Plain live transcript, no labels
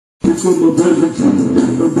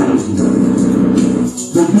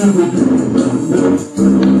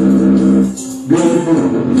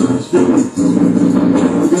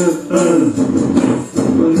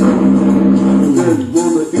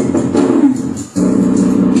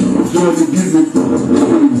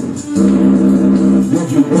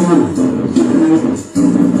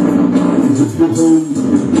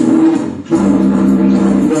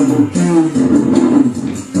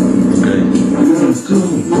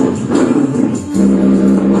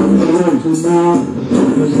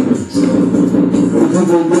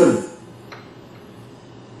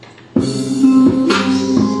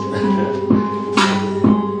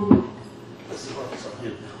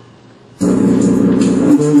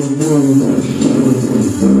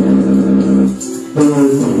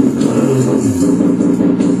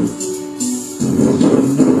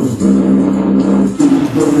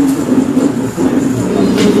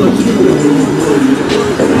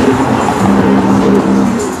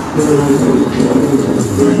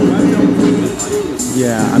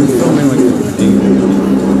Yeah, I'm filming like this.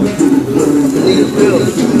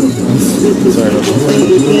 Sorry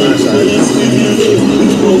about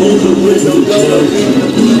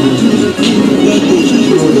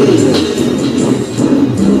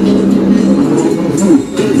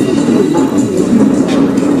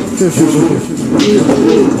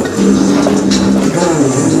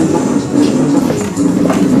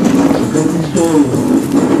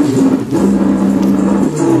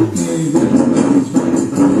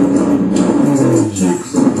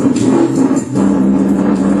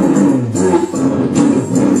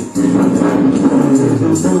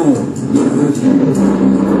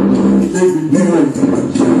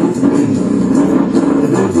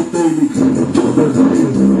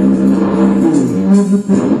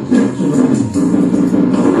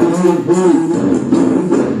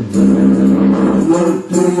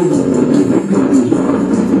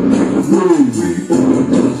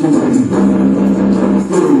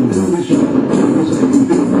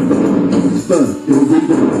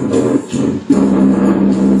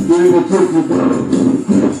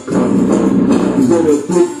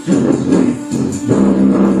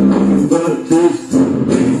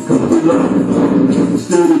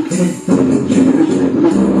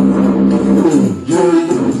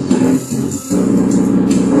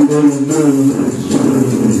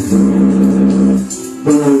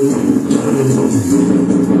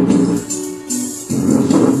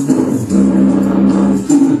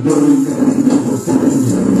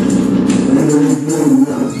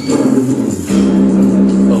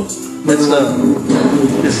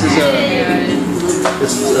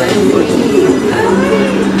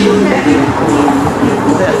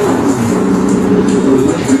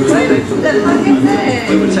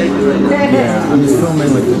Yeah, I'm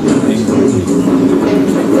filming like this.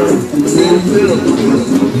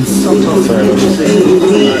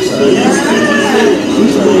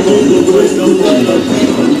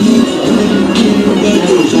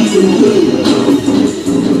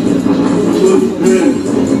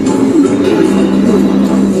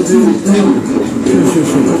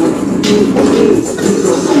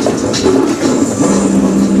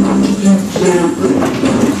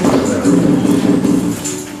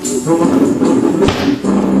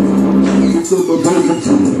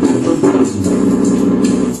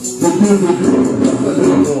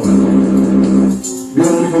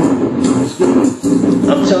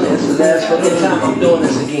 I'm telling you, it's the last fucking time I'm doing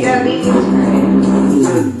this again.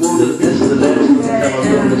 This is the last fucking time I'm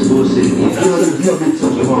doing this bullshit again.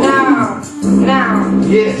 No.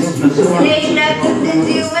 Yes. It ain't nothing to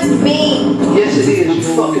do with me. Yes, it is. You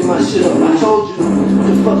fucking my shit up. I told you to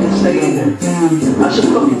fucking stay in there. I should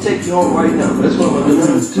fucking take you home right now. That's what I'm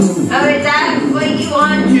gonna do. Okay, that's what you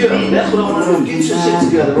want to do. Yeah, that's what I want to do. Get your shit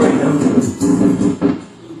together right now.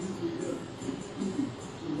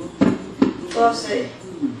 We'll see.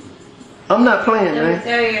 I'm not playing, Let me man.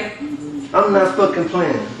 tell you. I'm not fucking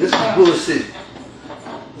playing. This is bullshit.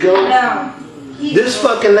 Go. No. This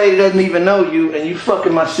fucking lady doesn't even know you, and you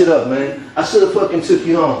fucking my shit up, man. I should have fucking took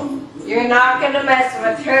you home. You're not gonna mess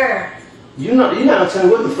with her. You're not telling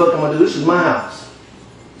me what the fuck I'm gonna do. This is my house.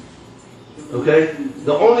 Okay?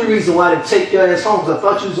 The only reason why they take your ass home is I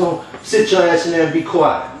thought you was gonna sit your ass in there and be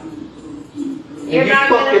quiet. You're not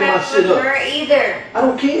gonna mess with her either. I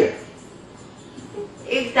don't care.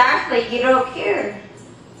 Exactly, you don't care.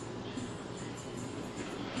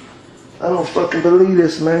 I don't fucking believe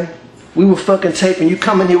this, man. We were fucking taping. You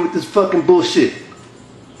coming here with this fucking bullshit.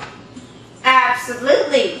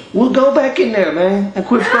 Absolutely. We'll go back in there, man, and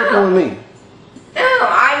quit fucking with me. No,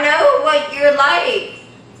 I know what you're like.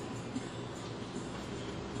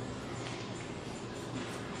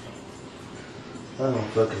 I don't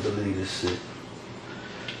fucking believe this shit.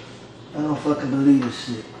 I don't fucking believe this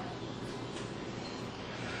shit.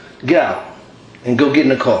 Get out and go get in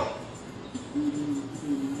the car.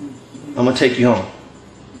 I'm gonna take you home.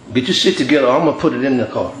 Get your shit together. I'm gonna put it in the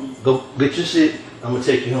car. Go get your shit. I'm gonna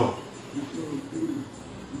take you home.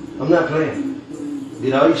 I'm not playing.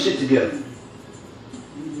 Get all your shit together.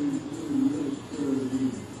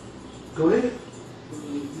 Go ahead.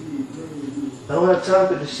 I don't have time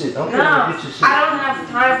for this shit. I'm gonna get your shit. I don't have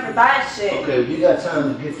time for that shit. Okay, you got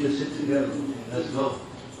time to get your shit together. Let's go.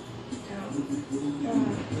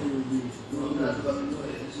 I'm not fucking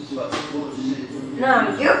playing. This is fucking bullshit.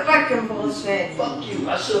 No, you're fucking bullshit. Fuck you.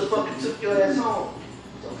 I should have fucking took your ass home.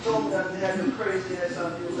 So told me not to have your crazy ass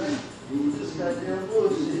out here, man. This goddamn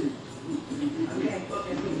bullshit. I can't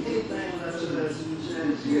fucking do anything without your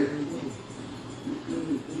ass here.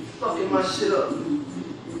 You fucking my shit up.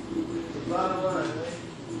 Bottom line,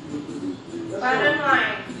 man. Bottom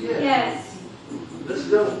line. Yeah. Yes. Let's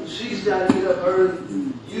go. She's got to get up early.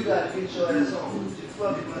 You got to get your ass home. You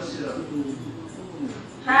fucking my shit up.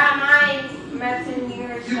 How am I messing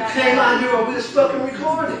yours You up? came out here over this fucking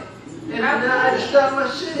recording. And now I had to stop my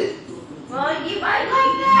shit. Well, you might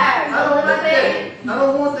like that. I don't like that. I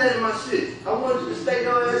don't want that in my shit. I want you to stay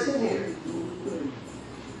your ass in here.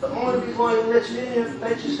 The only reason why I didn't let you in here,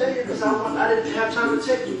 let you stay here, because I didn't have time to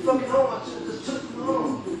take you fucking home. I should have just took you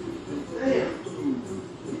home. Damn.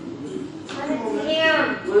 Come on, man.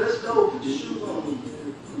 Damn. Well, let's go. Put your shoes on.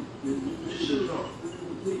 Put your shoes on.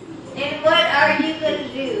 And what are you gonna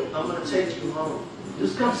do? I'm gonna take you home.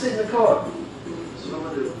 Just come sit in the car. That's what I'm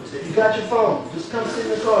gonna do. You got your phone. Just come sit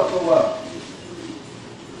in the car for a while.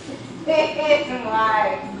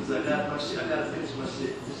 Why? Because I got my shit. I gotta finish my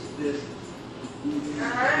shit. This is business. Put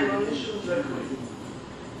on your shoes right quick.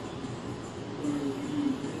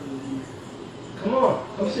 Come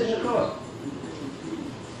on. Come sit in the car.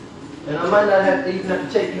 And I might not even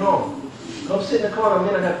have to take you home. Come sit in the car and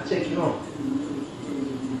I'm gonna have to take you home.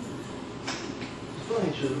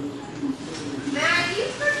 Funny, true. Man, you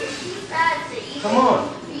fucking too fast to eat. Come on.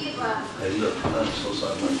 Viva. Hey, look, I'm so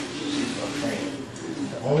sorry about you. She's my friend.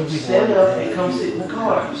 The only reason stand up and come sit in the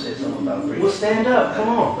car. You said something about bringing. Well, stand up. Come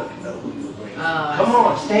on. Let me know who you were bringing. Come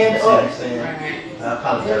on, stand up. I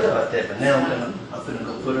apologize about that, but now I'm gonna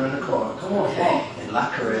go put her in the car. Come on, and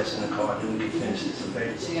lock her ass in the car, and then we can finish this.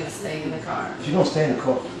 Okay? She's gonna stay in the car. She's gonna stay in the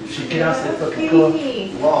car. If she get out that fucking car,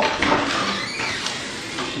 walk.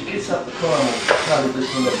 If she gets out the car, I'm gonna probably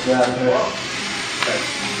just end up driving her. Like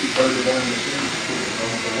further down the street,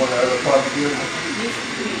 the one other part of the building.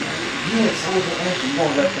 Yes, I was gonna ask you, you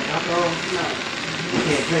want left some alcohol? No.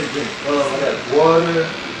 You can't drink. I got water,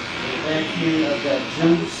 thank you, I've got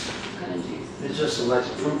juice. What kind of juice? It's just like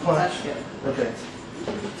some fruit punch. That's good. Okay.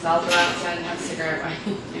 So I'll go outside and have a cigarette while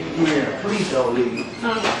you do. Yeah, please don't leave.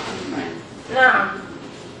 No, I'm fine. No.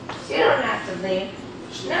 She don't have to leave.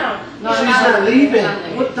 No. No, She's I'm not leaving. I'm not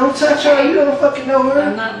leaving. What, don't touch her, you don't fucking know I'm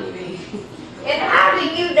her. not leaving. And how do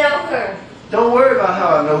you know her? Don't worry about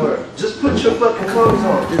how I know her. Just put your fucking clothes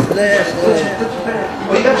on. This last, Put your pants.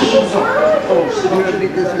 Oh, you got your shoes on. Oh, shit. we're gonna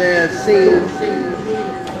get this last scene.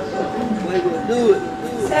 We're gonna do it.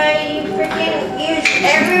 So you freaking use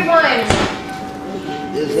everyone.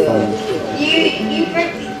 It's, You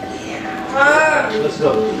freaking. Let's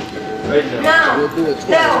go. Right now. No. we'll do it twice.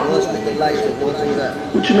 No. Once with the lights and once with that.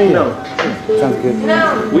 What you mean, no? Sounds good.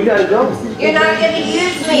 No. We gotta go. You're not gonna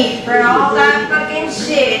use me for all that fucking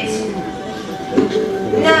shit.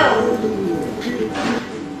 No.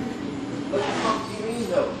 What the fuck do you mean,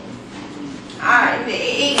 though?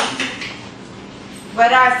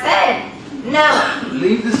 But I said no.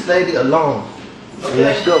 Leave this lady alone. Okay.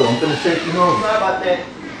 Let's go. I'm gonna take you home. Sorry about that.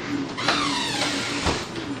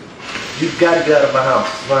 You gotta get out of my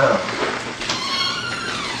house. My house.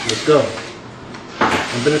 Let's go.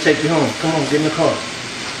 I'm gonna take you home. Come on, get in the car.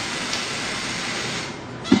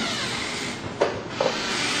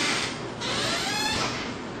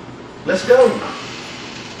 Let's go.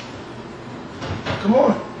 Come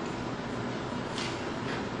on.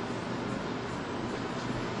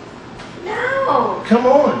 No. Come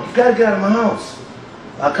on. You gotta get out of my house.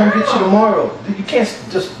 I'll come get you tomorrow. You can't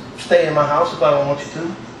just stay in my house if I don't want you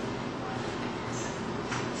to.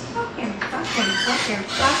 Fucking.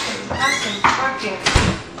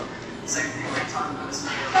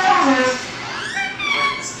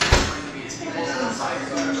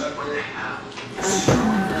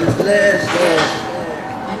 This last,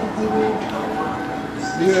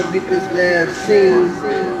 we're gonna get this last scene.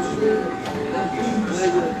 We're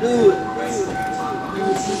gonna do it.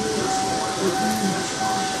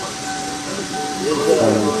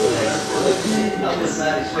 It's, I was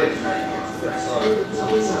not expecting that. Sorry.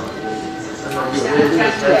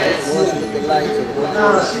 Once with the lights are going. No,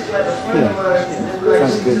 she's like a friend of mine.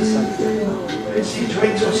 Sounds good. Sounds good. And she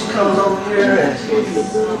drinks when she comes over here. And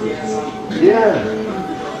yeah.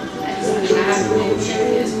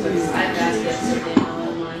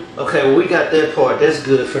 Okay, well we got that part. That's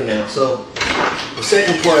good for now. So the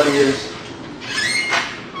second part is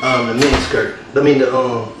the mini skirt. I mean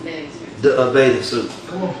the bathing suit.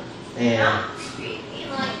 Come on. And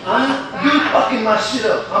you fucking my shit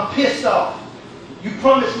up. I'm pissed off. You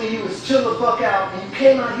promised me you would chill the fuck out, and you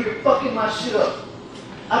came out here fucking my shit up.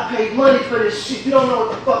 I paid money for this shit. You don't know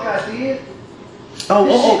what the fuck I did.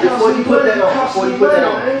 Before you put that on,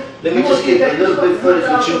 let me just get a little bit of footage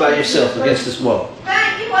with you by yourself against this wall.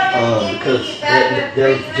 Because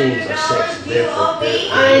those jeans are sexy. I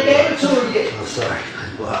ain't gave it to her yet. I'm sorry.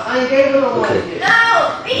 Wow. I ain't gave her no money yet.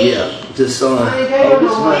 No, me. Yeah, just I ain't gave her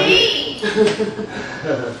no money.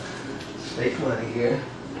 Fake money here.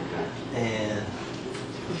 And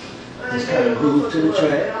just kind of move to the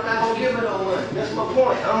track. I'm not going to give her no money. That's my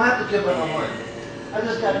point. I don't have to give her no money. I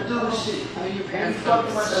just got to do this shit. Oh, your parents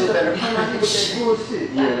fucking my shit up. better. I can't with that bullshit.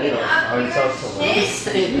 Yeah, they don't. I already talked to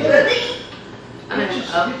them. Really? I'm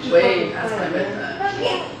up way past my bedtime.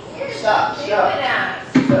 Stop.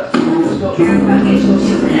 Let's Let's go.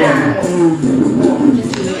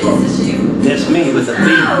 That's me with the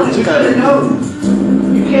beat. It's kind of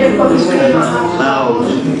you can't fucking scream loud.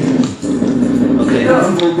 Okay. You're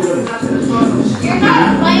not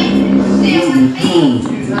playing sit with me.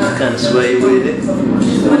 Kind of sway with it.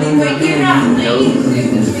 You're not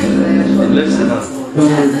playing sit with me. And listen up.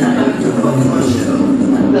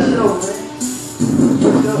 Let's go.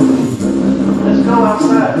 Let's go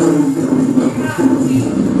outside.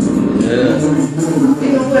 Yeah.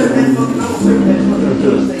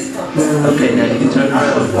 Okay, now you can turn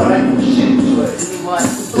around.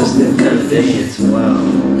 Just that kind of dance. Wow.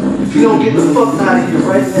 If you don't get the fuck out of here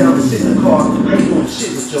right now and sit in the car, I ain't doing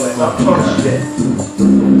shit with your ass. I promise you that.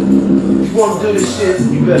 If you want to do this shit,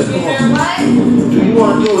 you better come on. Do you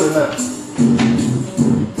want to do it or not?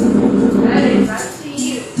 That is up to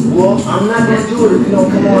you. Well, I'm not going to do it if you don't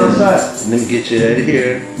come on outside. Let me get you out of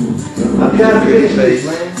here. I gotta finish this,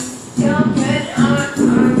 man. You're good on.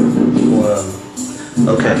 Well,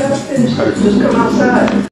 okay. I gotta finish this. Just come outside.